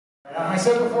I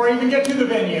said before I even get to the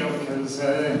venue, because,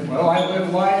 well, I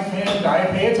live life and I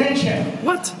pay attention.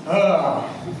 What?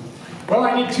 Well,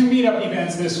 I did 2 meetup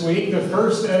events this week. The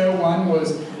first one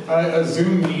was a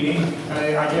Zoom meeting.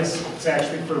 I guess it's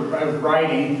actually for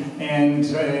writing. And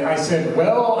I said,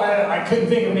 well, I couldn't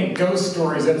think of any ghost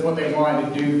stories. That's what they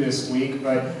wanted to do this week.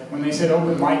 But when they said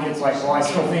open mic, it's like, well, I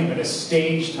still think of it as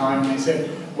stage time. And they said,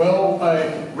 well,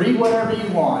 read whatever you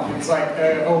want. It's like,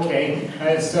 okay.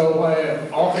 So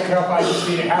off the cuff, I just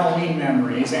needed Halloween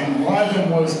memories. And one of them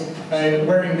was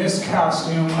wearing this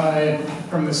costume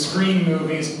from the Scream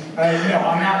movies. No,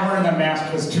 I'm not wearing the mask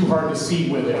because it's too hard to see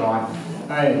with it on.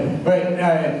 But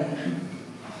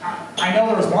I know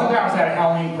there was one time I was at a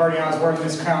Halloween party and I was wearing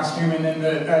this costume, and then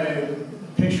the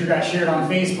picture got shared on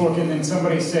Facebook, and then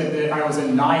somebody said that I was a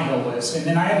nihilist, and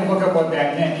then I had to look up what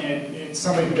that meant. And it's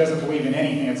somebody who doesn't believe in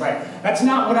anything. It's like, that's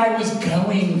not what I was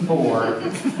going for.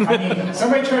 I mean,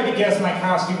 somebody tried to guess my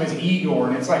costume as Igor,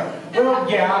 and it's like, well,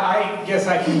 yeah, I guess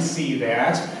I can see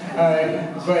that.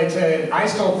 But I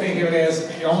still think of it as,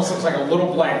 it almost looks like a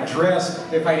little black dress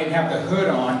if I didn't have the hood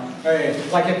on.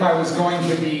 Like if I was going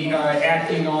to be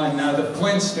acting on the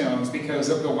Flintstones because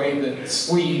of the way the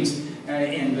sleeves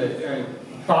and the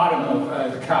bottom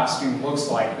of the costume looks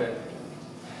like,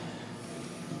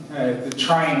 the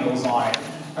triangles on it.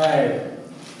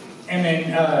 And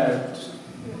then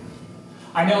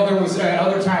I know there was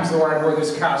other times where I wore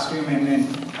this costume, and then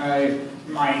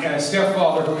my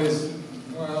stepfather, who is,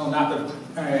 well, not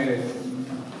the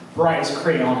brightest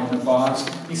crayon in the box,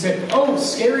 he said, oh,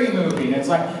 scary movie. And it's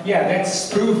like, yeah, that's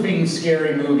spoofing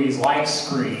scary movies like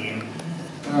Scream.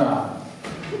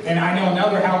 And I know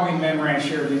another Halloween memory I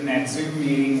shared in that Zoom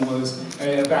meeting was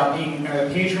about being a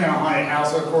patron at a haunted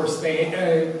house. Of course,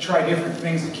 they try different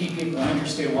things to keep people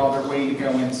interested while they're waiting to go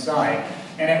inside.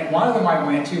 And at one of them I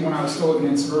went to when I was still living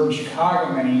in suburban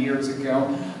Chicago many years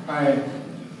ago,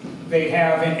 they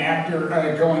have an actor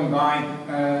going by,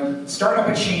 starting up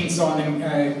a chainsaw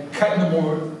and cutting the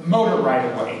motor right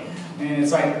away. And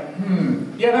it's like,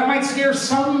 yeah, that might scare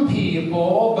some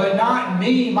people, but not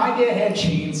me. My dad had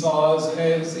chainsaws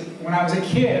when I was a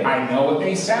kid. I know what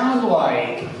they sound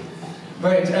like.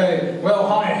 But, well,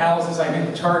 haunted houses, I think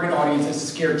the target audience is to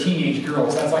scare teenage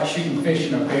girls. That's like shooting fish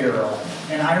in a barrel.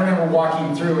 And I remember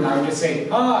walking through and I would just say,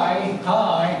 hi,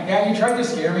 hi. Yeah, you tried to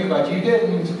scare me, but you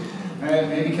didn't.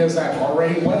 Maybe because I've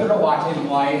already weathered a lot in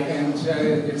life, and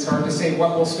it's hard to say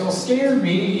what will still scare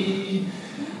me.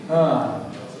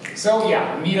 So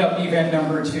yeah, meetup event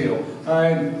number 2.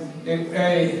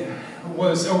 It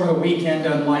was over the weekend,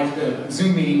 unlike the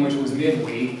Zoom meeting, which was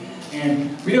midweek.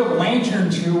 And we did a lantern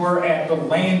tour at the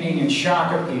Landing in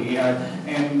Shakopee.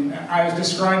 And I was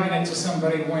describing it to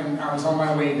somebody when I was on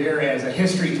my way there as a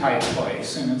history type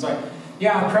place. And it's like,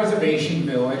 yeah, Preservation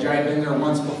Village. I had been there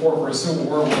once before for a Civil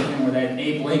War weekend with that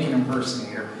Abe Lincoln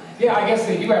impersonator. Yeah, I guess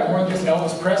they do have more than just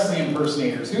Elvis Presley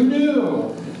impersonators. Who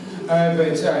knew?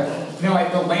 No,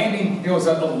 at the Landing, it was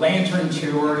a lantern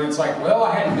tour, and it's like, well,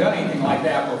 I hadn't done anything like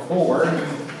that before.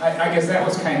 I guess that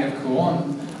was kind of cool.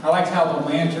 And I liked how the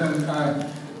lantern,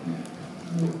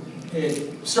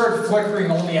 it started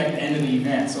flickering only at the end of the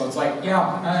event. So it's like,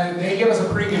 yeah, they give us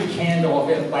a pretty good candle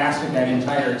if it lasted that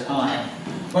entire time.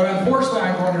 But unfortunately,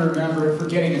 I'm going to remember for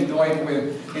getting annoyed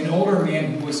with an older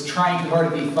man who was trying too hard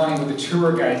to be funny with a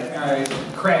tour guide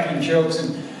cracking jokes.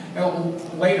 And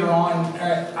later on,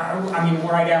 I mean,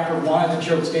 right after one of the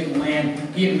jokes didn't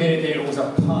land, he admitted that it was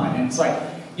a pun. And it's like,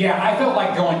 yeah, I felt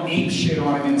like going ape shit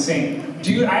on him and saying,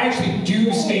 dude, I actually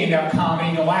do stand-up comedy,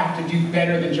 and you'll have to do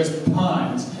better than just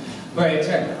puns. But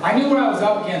I knew what I was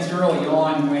up against early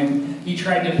on when he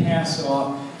tried to pass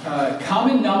off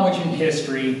common knowledge in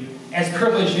history as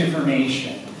privileged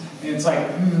information. And it's like,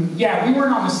 yeah, we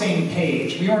weren't on the same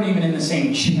page. We weren't even in the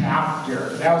same chapter.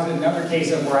 That was another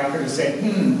case of where I could have said,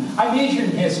 I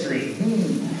majored in history.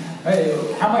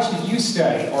 How much did you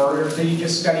study? Or did you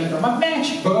just study from a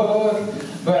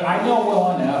matchbook? But I know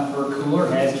well enough for cooler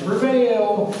heads to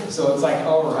prevail. So it's like,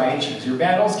 all right, choose your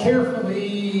battles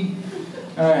carefully.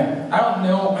 I don't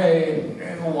know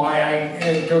why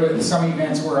I go to some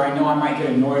events where I know I might get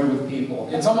annoyed with people.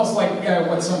 It's almost like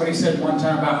what somebody said one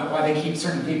time about why they keep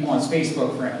certain people on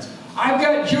Facebook friends. I've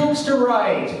got jokes to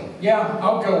write. Yeah,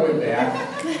 I'll go with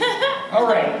that. All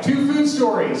right, 2 food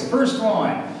stories. First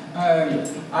one.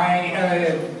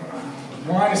 I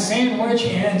wanted a sandwich,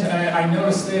 and I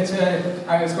noticed that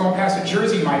I was going past a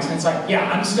Jersey Mike's, and it's like,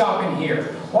 yeah, I'm stopping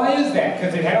here. Why is that?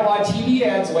 Because they've had a lot of TV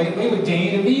ads lately with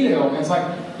Danny DeVito, and it's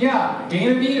like, yeah,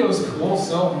 Danny DeVito's cool,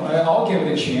 so I'll give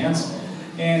it a chance.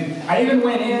 And I even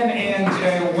went in, and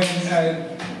when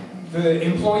the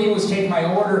employee was taking my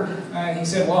order, he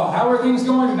said, well, how are things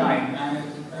going tonight? And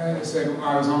I said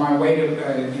I was on my way to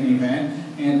an event,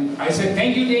 and I said,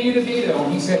 "Thank you, Danny DeVito."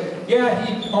 And he said, "Yeah,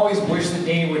 he always wished that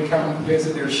Danny would come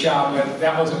visit their shop, but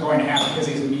that wasn't going to happen because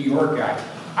he's a New York guy."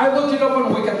 I looked it up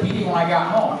on Wikipedia when I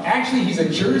got home. Actually, he's a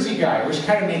Jersey guy, which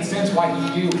kind of made sense why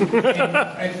he'd do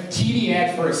a TV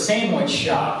ad for a sandwich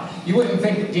shop. You wouldn't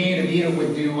think that Danny DeVito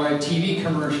would do TV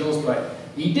commercials, but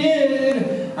he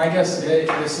did. I guess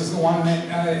this is the one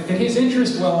that fit his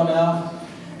interest well enough.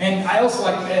 And I also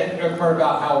like that part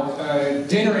about how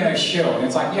dinner in a show. And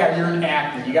it's like, yeah, you're an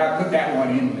actor. You got to put that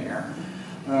one in there.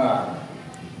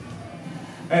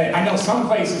 I know some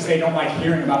places they don't like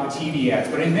hearing about the TV ads,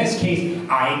 but in this case,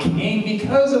 I came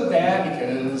because of that,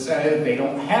 because they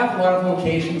don't have a lot of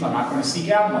locations. I'm not going to seek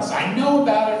out unless I know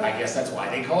about it. I guess that's why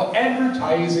they call it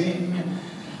advertising.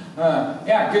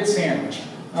 Yeah, good sandwich.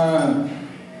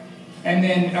 And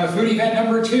then food event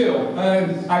number 2.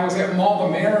 I was at Mall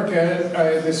of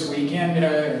America this weekend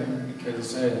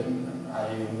because I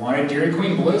wanted Dairy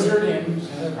Queen Blizzard, and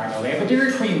I know they have a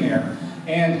Dairy Queen there.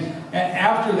 And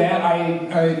after that,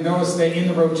 I noticed that in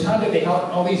the rotunda, they had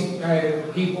all these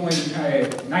people in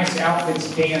nice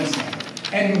outfits dancing.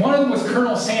 And one of them was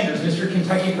Colonel Sanders, Mr.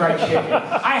 Kentucky Fried Chicken.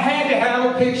 I had to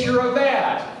have a picture of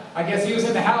that. I guess he was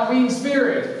in the Halloween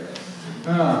spirit.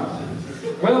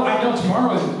 Well, I know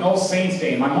tomorrow is All Saints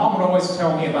Day. My mom would always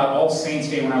tell me about All Saints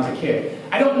Day when I was a kid.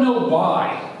 I don't know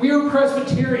why. We were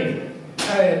Presbyterian.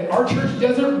 Our church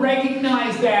doesn't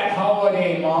recognize that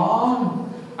holiday, Mom.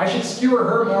 I should skewer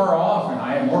her more often.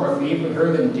 I have more of a beef with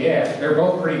her than Dad. They're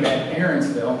both pretty bad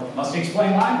parents, though. Must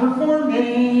explain why I'm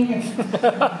performing.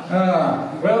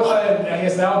 Well, I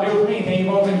guess that'll do it for me. Thank you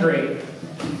both, been great.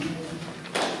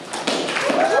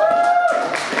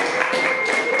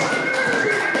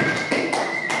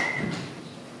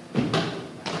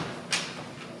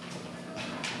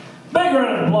 Big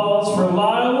round of applause for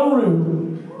Lyle Larue.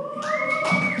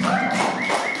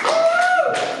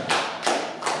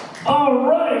 All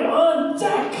right, on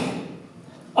deck.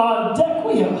 On deck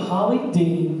we have Holly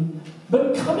Dean.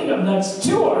 But coming up next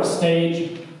to our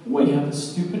stage, we have a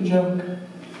stupid joke.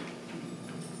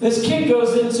 This kid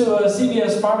goes into a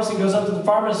CVS pharmacy, goes up to the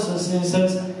pharmacist, and he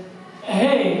says,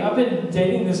 "Hey, I've been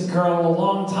dating this girl a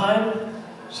long time.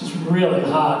 She's really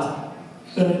hot.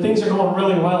 Things are going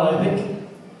really well. I think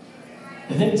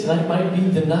tonight might be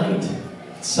the night.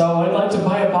 So I'd like to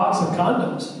buy a box of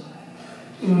condoms."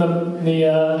 And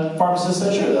the pharmacist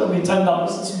said, "Sure, that'll be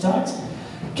 $10 and some tax."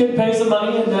 Kid pays the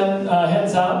money and then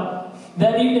heads out.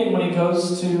 That evening when he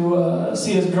goes to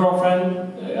see his girlfriend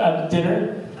at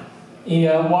dinner, he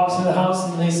walks in the house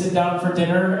and they sit down for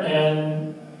dinner,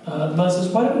 and the mother says,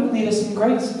 "Why don't you lead us in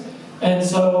grace?" And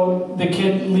so the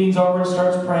kid leans over and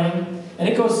starts praying, and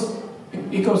it goes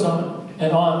on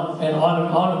and on and on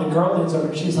and on, and the girl leans over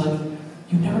and she's like,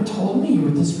 "You never told me you were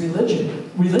this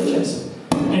religious."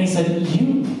 And he said,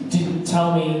 "You didn't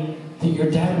tell me that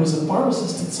your dad was a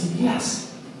pharmacist at CVS."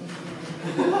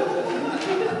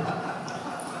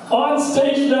 On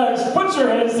stage next, put your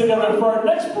hands together for our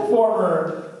next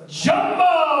performer,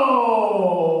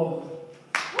 Jumbo!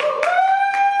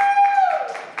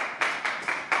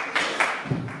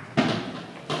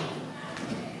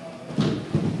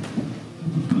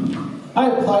 I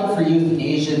applied for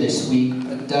euthanasia this week,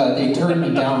 but they turned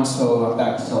me down, so I'm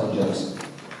back to telling jokes.